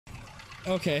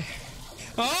Okay.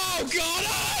 Oh god!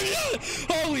 Oh,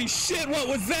 holy shit, what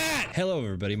was that? Hello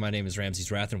everybody, my name is Ramsey's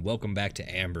Wrath and welcome back to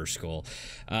Amberskull.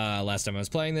 Last time I was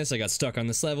playing this, I got stuck on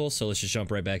this level, so let's just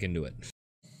jump right back into it.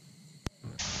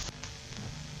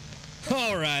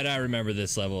 Alright, I remember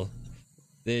this level.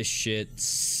 This shit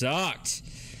sucked.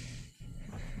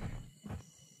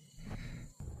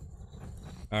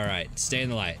 Alright, stay in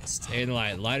the light. Stay in the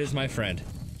light. Light is my friend.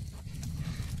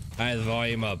 I have the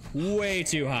volume up way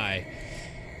too high.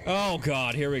 Oh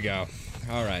god, here we go.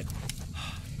 Alright.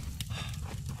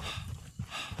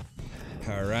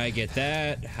 Alright, get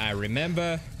that. I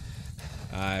remember.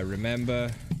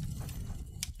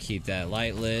 Keep that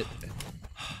light lit.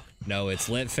 No, it's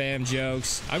lit, fam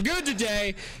jokes. I'm good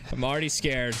today. I'm already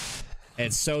scared.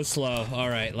 It's so slow.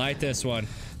 Alright, light this one.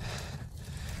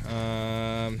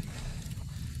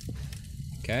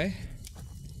 Okay.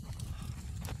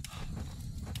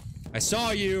 I saw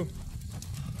you.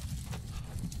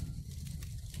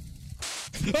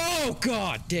 Oh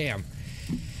god damn.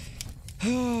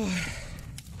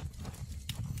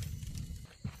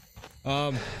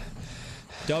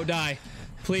 Don't die.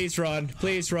 Please run.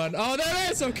 Please run. Oh, there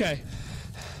it is. Okay.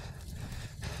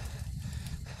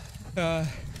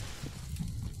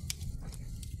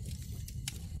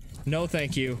 No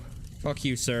thank you. Fuck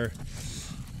you, sir.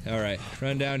 Alright,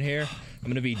 run down here. I'm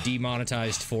gonna be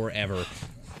demonetized forever.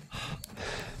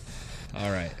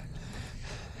 Alright.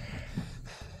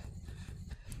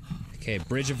 Okay,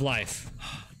 bridge of life.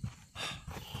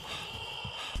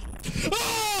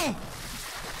 Oh!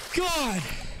 God!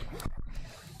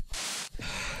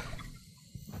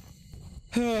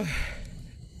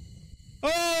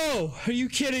 Oh! Are you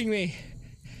kidding me?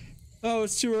 Oh,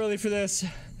 it's too early for this.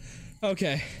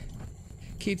 Okay.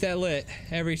 Keep that lit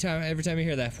every time you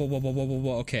hear that. Whoa, whoa, whoa, whoa, whoa,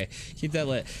 whoa. Okay, keep that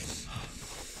lit.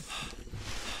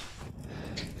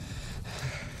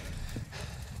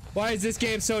 Why is this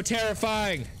game so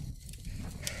terrifying?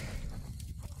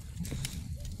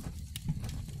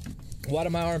 Why do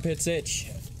my armpits itch?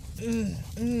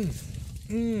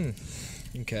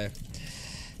 Okay.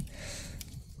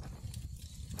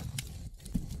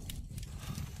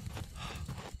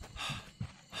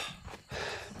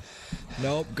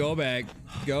 Nope, go back.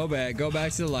 Go back. Go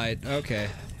back to the light. Okay.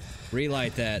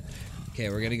 Relight that. Okay,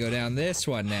 we're gonna go down this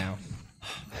one now.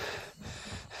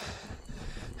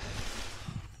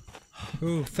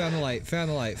 Ooh, found the light. Found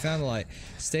the light. Found the light.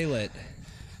 Stay lit.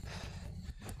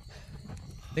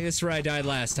 I think this is where I died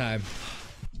last time.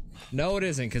 No, it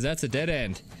isn't, because that's a dead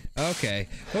end. Okay.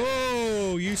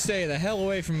 Oh, you stay the hell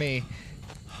away from me.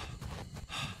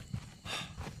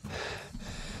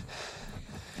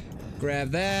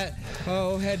 Grab that.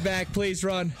 Oh, head back. Please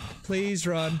run. Please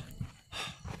run.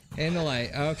 In the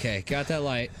light. Okay, got that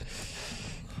light.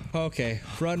 Okay.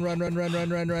 Run, run, run, run, run,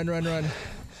 run, run, run, run.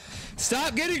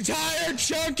 Stop getting tired,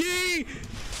 Chunky!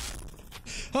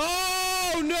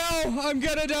 Oh, no! I'm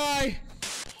gonna die!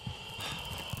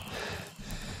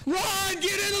 Run!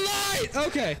 Get in the light!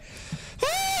 Okay.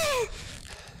 Oh!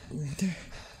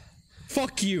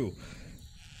 Fuck you.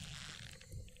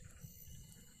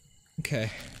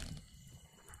 Okay.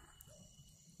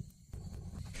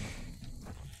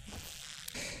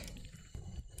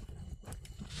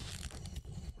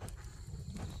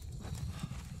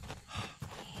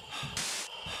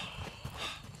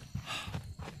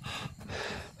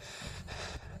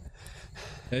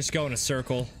 Let's go in a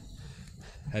circle.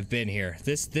 I've been here.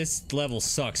 This level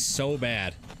sucks so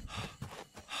bad.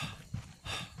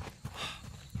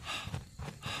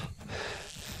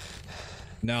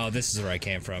 No, this is where I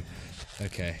came from.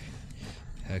 Okay.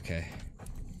 Okay.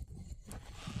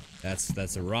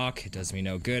 That's a rock. It does me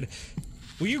no good.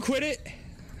 Will you quit it?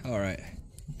 Alright.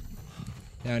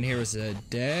 Down here was a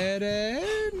dead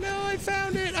end. No, I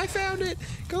found it. I found it.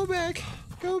 Go back.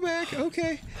 Go back.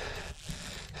 Okay.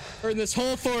 Burn this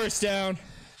whole forest down.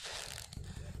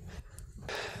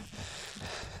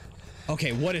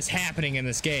 Okay, what is happening in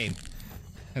this game?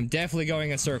 I'm definitely going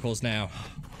in circles now.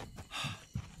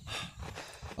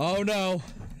 Oh no.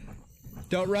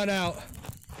 Don't run out.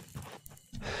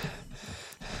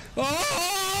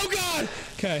 Oh god!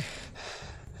 Okay.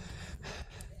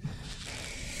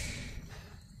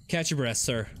 Catch your breath,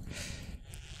 sir.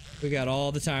 We got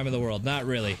all the time in the world. Not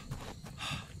really.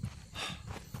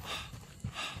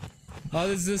 Oh,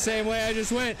 this is the same way I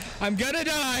just went. I'm gonna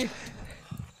die.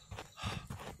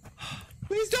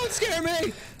 Please don't scare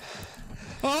me.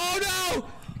 Oh no!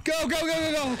 Go, go, go,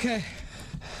 go, go. Okay.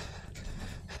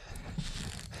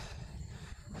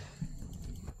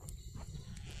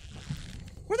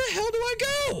 Where the hell do I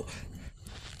go?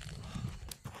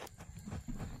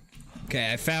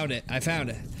 Okay, I found it. I found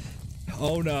it.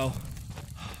 Oh no.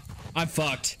 I'm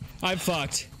fucked. I'm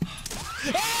fucked.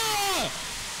 Ah!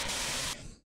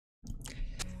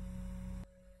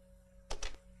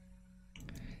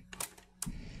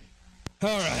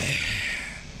 All right.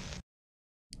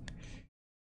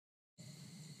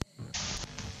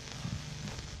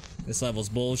 This level's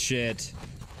bullshit.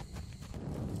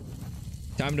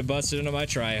 Time to bust it into my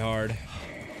tryhard.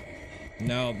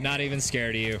 No, not even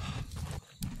scared of you.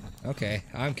 Okay,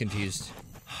 I'm confused.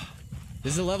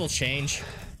 Does the level change?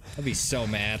 I'd be so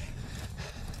mad.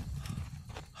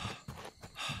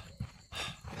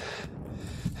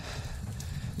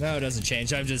 No, it doesn't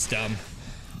change. I'm just dumb.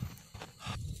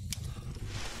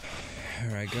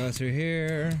 Alright, go through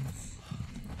here.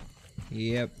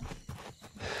 Yep.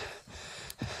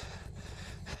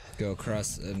 Go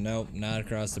across. Nope, not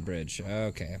across the bridge.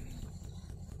 Okay.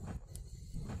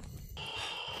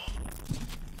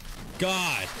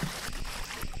 God.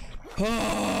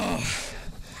 Oh.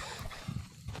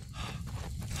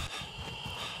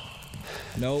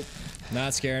 Nope,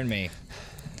 not scaring me.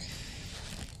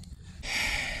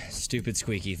 Stupid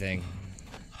squeaky thing.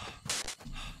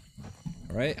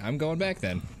 Alright, I'm going back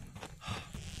then.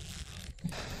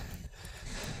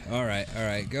 Alright,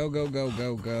 alright. Go, go, go,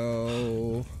 go,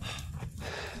 go.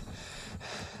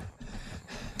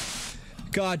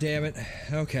 God damn it.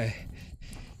 Okay.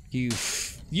 You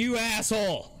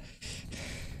asshole!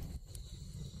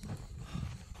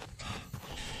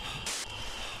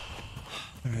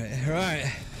 Alright, alright.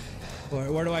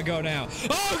 Where do I go now?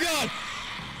 Oh god!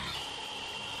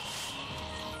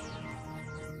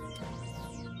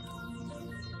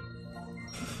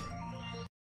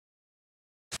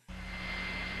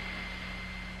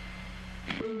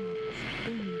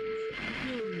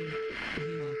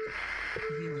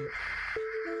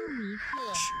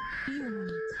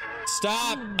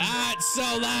 Stop! Ah, it's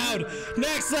so loud!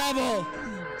 Next level!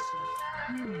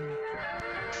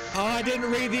 Oh, I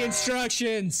didn't read the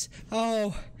instructions!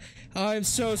 Oh, I'm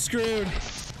so screwed.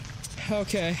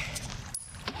 Okay.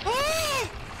 Ah!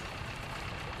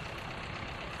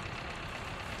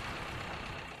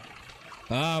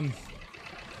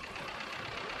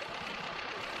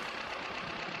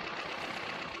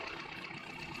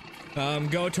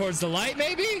 Go towards the light,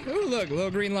 maybe? Ooh, look,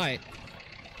 little green light.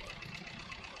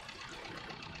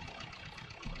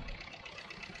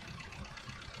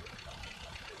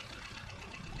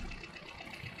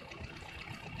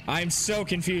 I'm so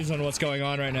confused on what's going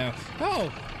on right now.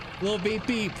 Oh, little beep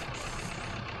beep.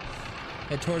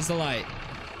 Head towards the light.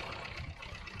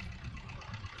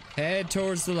 Head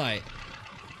towards the light.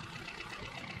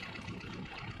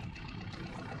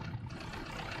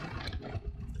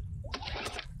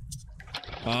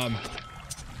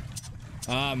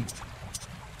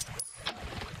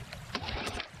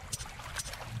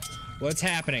 What's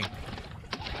happening?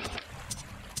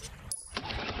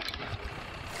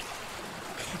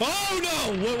 Oh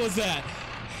no! What was that?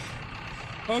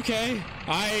 Okay.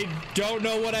 I don't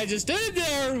know what I just did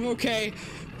there. Okay.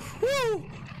 Woo!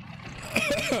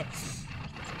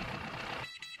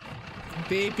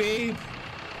 Beep beep.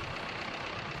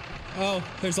 Oh,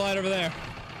 there's a light over there.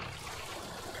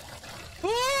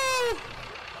 Oh!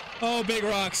 Oh, big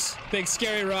rocks. Big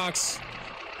scary rocks.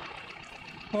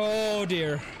 Oh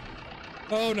dear.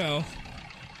 Oh no.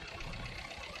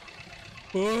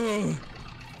 Oh.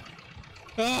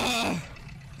 Ah.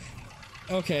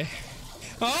 Okay.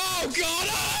 Oh god!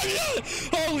 Ah!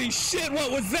 Holy shit,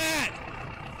 what was that?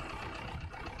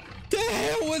 The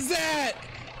hell was that?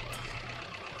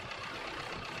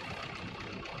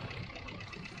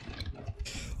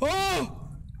 Oh!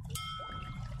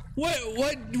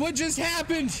 What just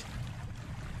happened?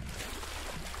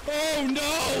 Oh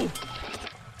no!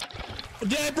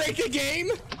 Did I break the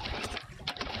game?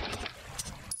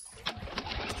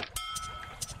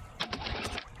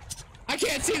 I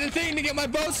can't see the thing to get my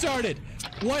boat started.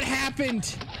 What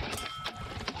happened?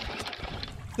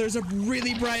 There's a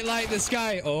really bright light in the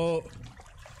sky. Oh.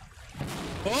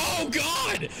 Oh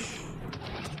god!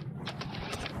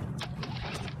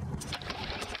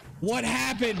 What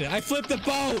happened? I flipped the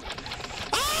boat.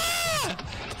 Ah!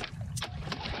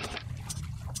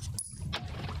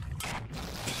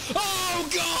 Oh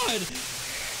god!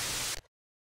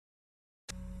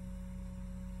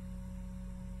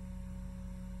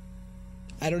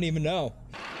 I don't even know.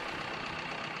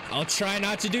 I'll try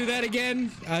not to do that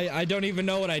again. I don't even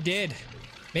know what I did.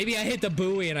 Maybe I hit the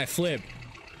buoy and I flipped.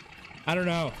 I don't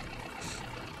know.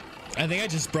 I think I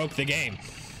just broke the game.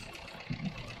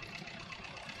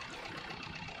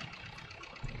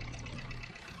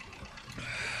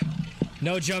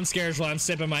 No jump scares while I'm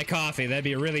sipping my coffee. That'd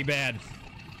be really bad.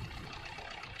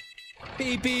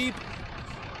 Beep beep.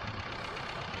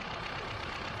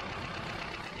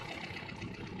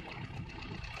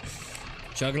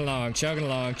 Chugging along, chugging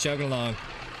along, chugging along.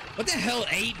 What the hell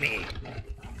ate me?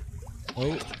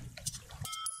 Oh.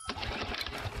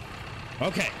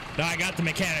 Okay. No, I got the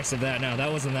mechanics of that now.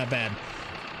 That wasn't that bad.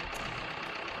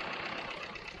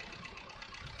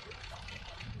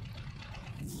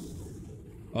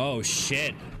 Oh,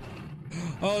 shit.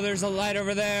 Oh, there's a light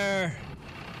over there.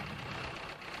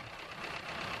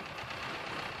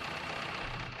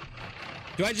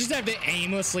 Do I just have to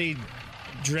aimlessly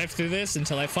drift through this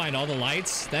until I find all the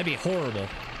lights? That'd be horrible.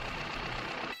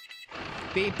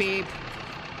 Beep, beep.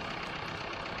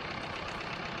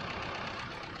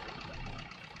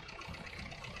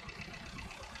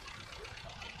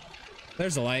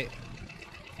 There's a light.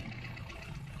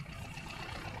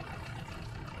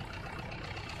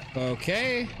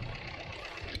 Okay.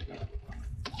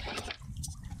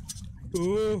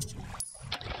 Ooh.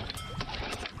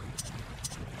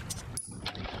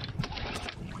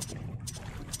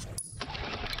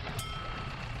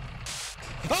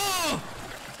 Oh!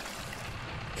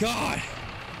 God.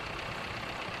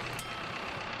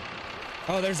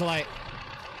 Oh, there's a light.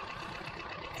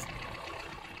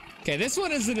 Okay, this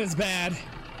one isn't as bad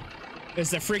as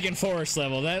the freaking forest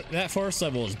level. That forest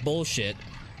level is bullshit.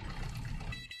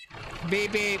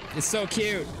 Beep beep. It's so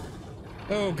cute.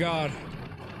 Oh God.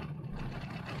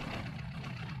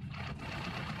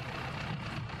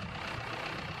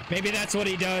 Maybe that's what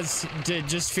he does to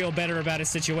just feel better about his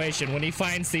situation. When he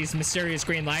finds these mysterious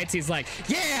green lights, he's like,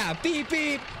 yeah, beep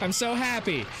beep. I'm so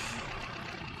happy.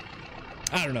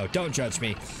 I don't know. Don't judge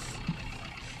me.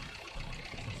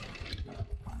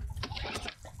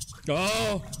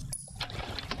 Oh.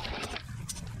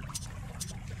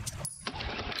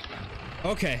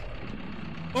 Okay.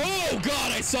 Oh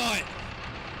God, I saw it.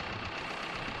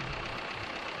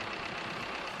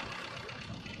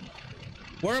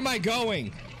 Where am I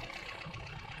going?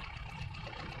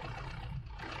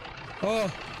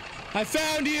 Oh, I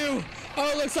found you.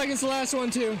 Oh, it looks like it's the last one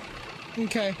too.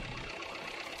 Okay.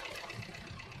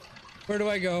 Where do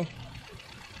I go?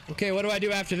 Okay, what do I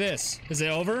do after this? Is it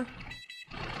over?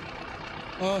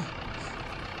 Oh.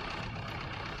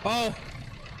 Oh.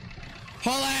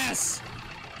 Haul ass.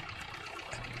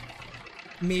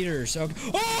 Meters. Okay.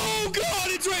 Oh God,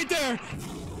 it's right there.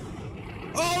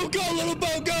 Oh, go little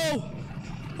boat, go.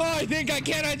 Oh, I think I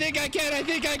can. I think I can. I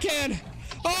think I can.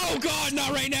 Oh God,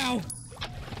 not right now.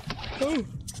 Oh.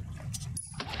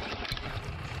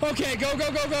 Okay, go,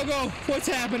 go, go, go, go. What's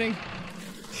happening?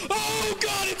 Oh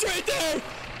God, it's right there.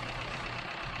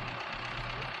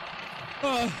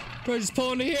 Do I just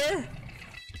pull into here?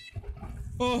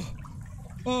 Oh.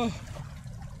 Oh.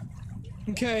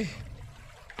 Okay.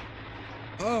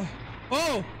 Oh.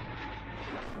 Oh.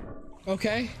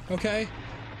 Okay. Okay.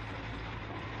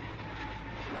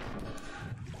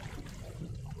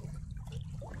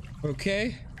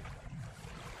 Okay.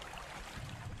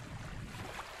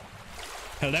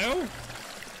 Hello?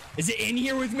 Is it in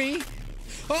here with me?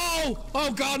 Oh!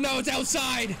 Oh God, no, it's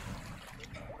outside!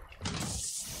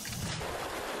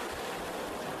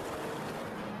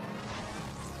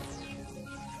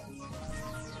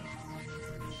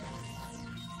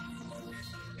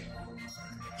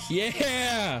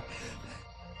 Yeah!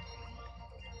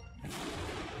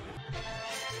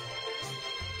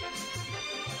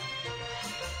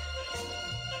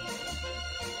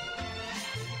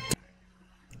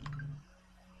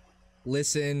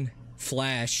 Listen,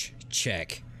 flash,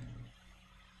 check.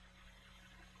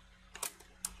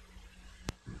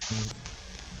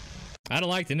 I don't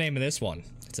like the name of this one.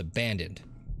 It's abandoned.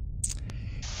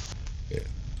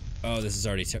 Oh, this is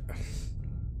already... Is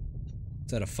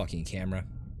that a fucking camera?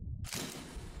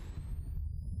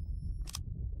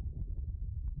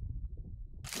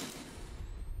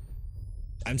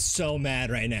 I'm so mad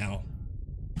right now.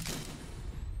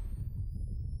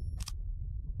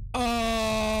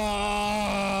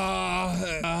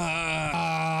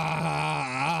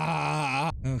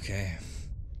 Okay.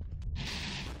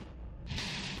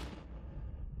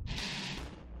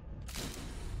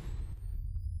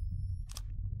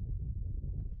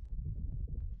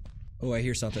 Oh, I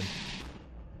hear something.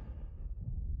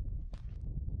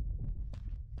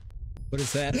 What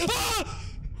is that? Ah!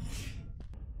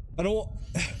 I don't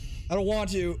want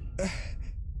to.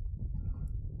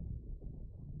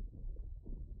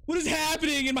 What is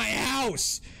happening in my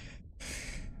house?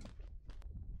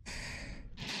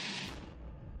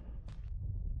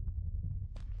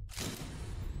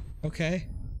 Okay.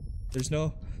 There's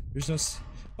no,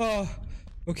 oh,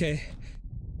 okay.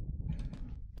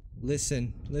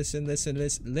 Listen. Linda,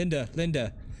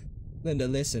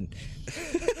 listen.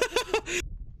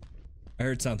 I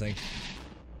heard something.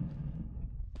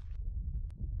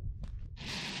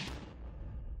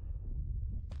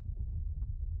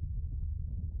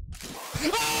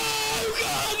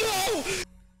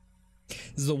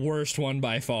 This is the worst one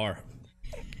by far.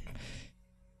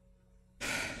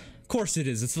 Of course it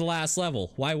is. It's the last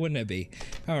level. Why wouldn't it be?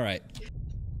 Alright.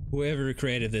 Whoever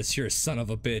created this, you're a son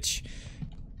of a bitch.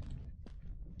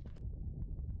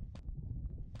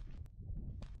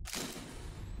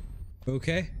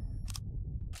 Okay.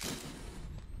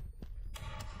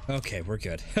 Okay, we're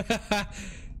good.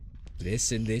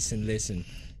 Listen, listen, listen.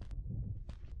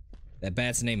 That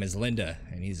bat's name is Linda,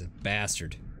 and he's a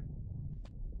bastard.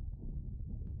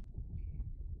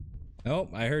 Oh,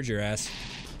 I heard your ass.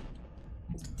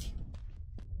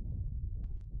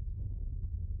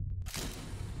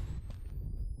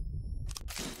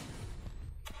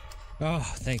 Oh,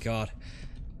 thank God.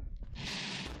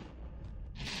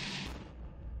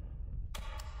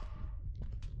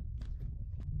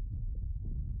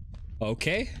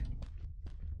 Okay.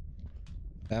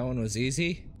 That one was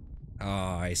easy. Oh,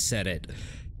 I said it.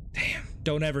 Damn.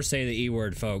 Don't ever say the E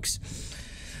word, folks.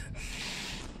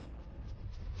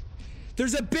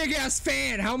 There's a big ass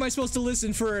fan. How am I supposed to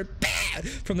listen for a bat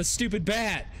from the stupid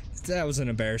bat? That was an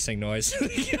embarrassing noise.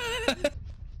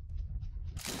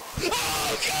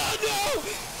 Oh God, no!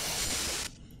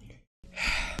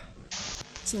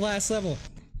 It's the last level.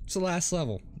 It's the last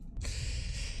level.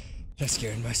 I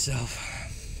scared myself.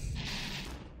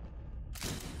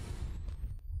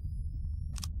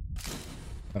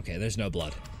 Okay, there's no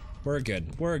blood. We're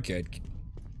good. We're good.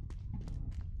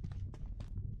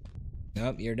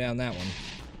 Nope, you're down that one.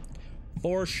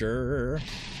 For sure.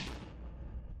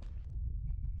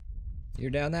 You're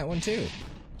down that one too.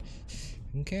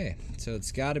 Okay, so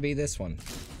it's gotta be this one.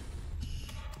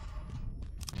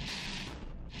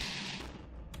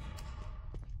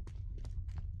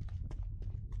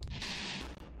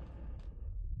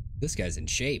 This guy's in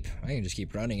shape. I can just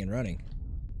keep running and running.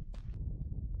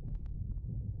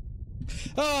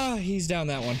 Ah, oh, he's down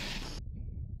that one.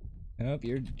 Nope,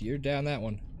 you're down that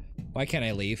one. Why can't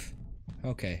I leave?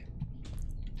 Okay.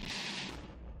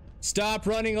 Stop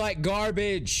running like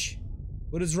garbage!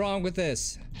 What is wrong with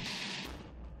this?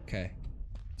 Okay.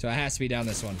 So it has to be down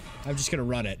this one. I'm just gonna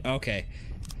run it. Okay.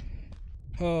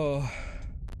 Oh.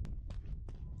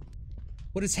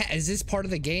 What is this part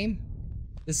of the game?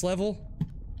 This level?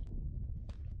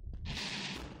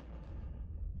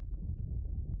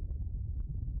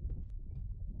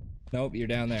 Nope, you're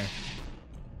down there.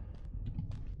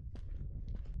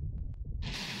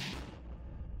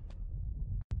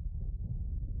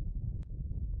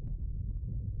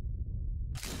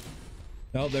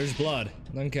 Nope, there's blood.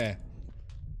 Okay.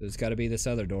 There's gotta be this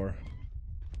other door.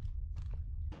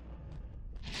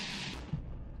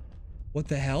 What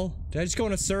the hell? Did I just go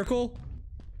in a circle?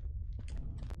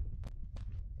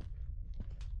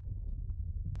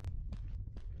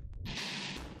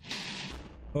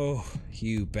 Oh,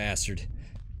 you bastard.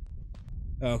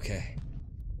 Okay.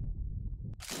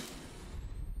 I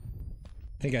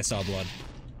think I saw blood.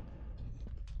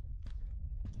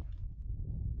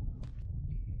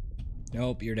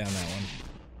 Nope, you're down that one.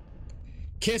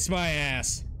 Kiss my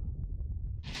ass!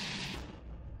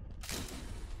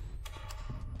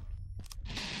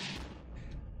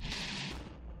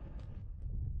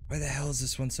 Why the hell is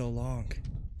this one so long?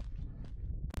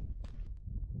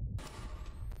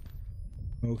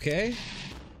 Okay.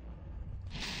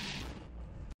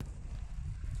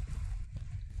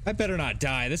 I better not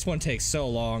die. This one takes so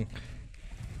long.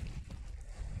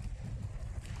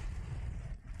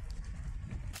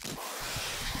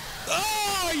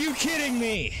 Oh, are you kidding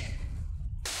me?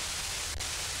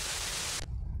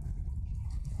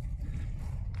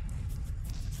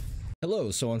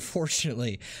 Hello, so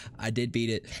unfortunately, I did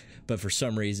beat it, but for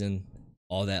some reason,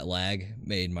 all that lag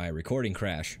made my recording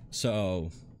crash. So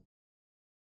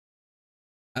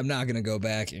I'm not gonna go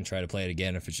back and try to play it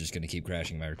again if it's just gonna keep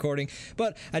crashing my recording,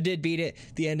 but I did beat it.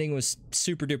 The ending was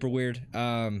super duper weird.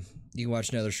 You can watch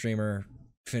another streamer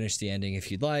finish the ending if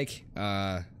you'd like.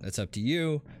 That's up to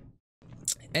you.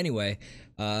 Anyway,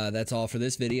 that's all for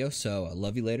this video, so I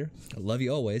love you later. I love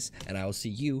you always, and I will see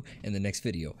you in the next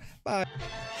video. Bye.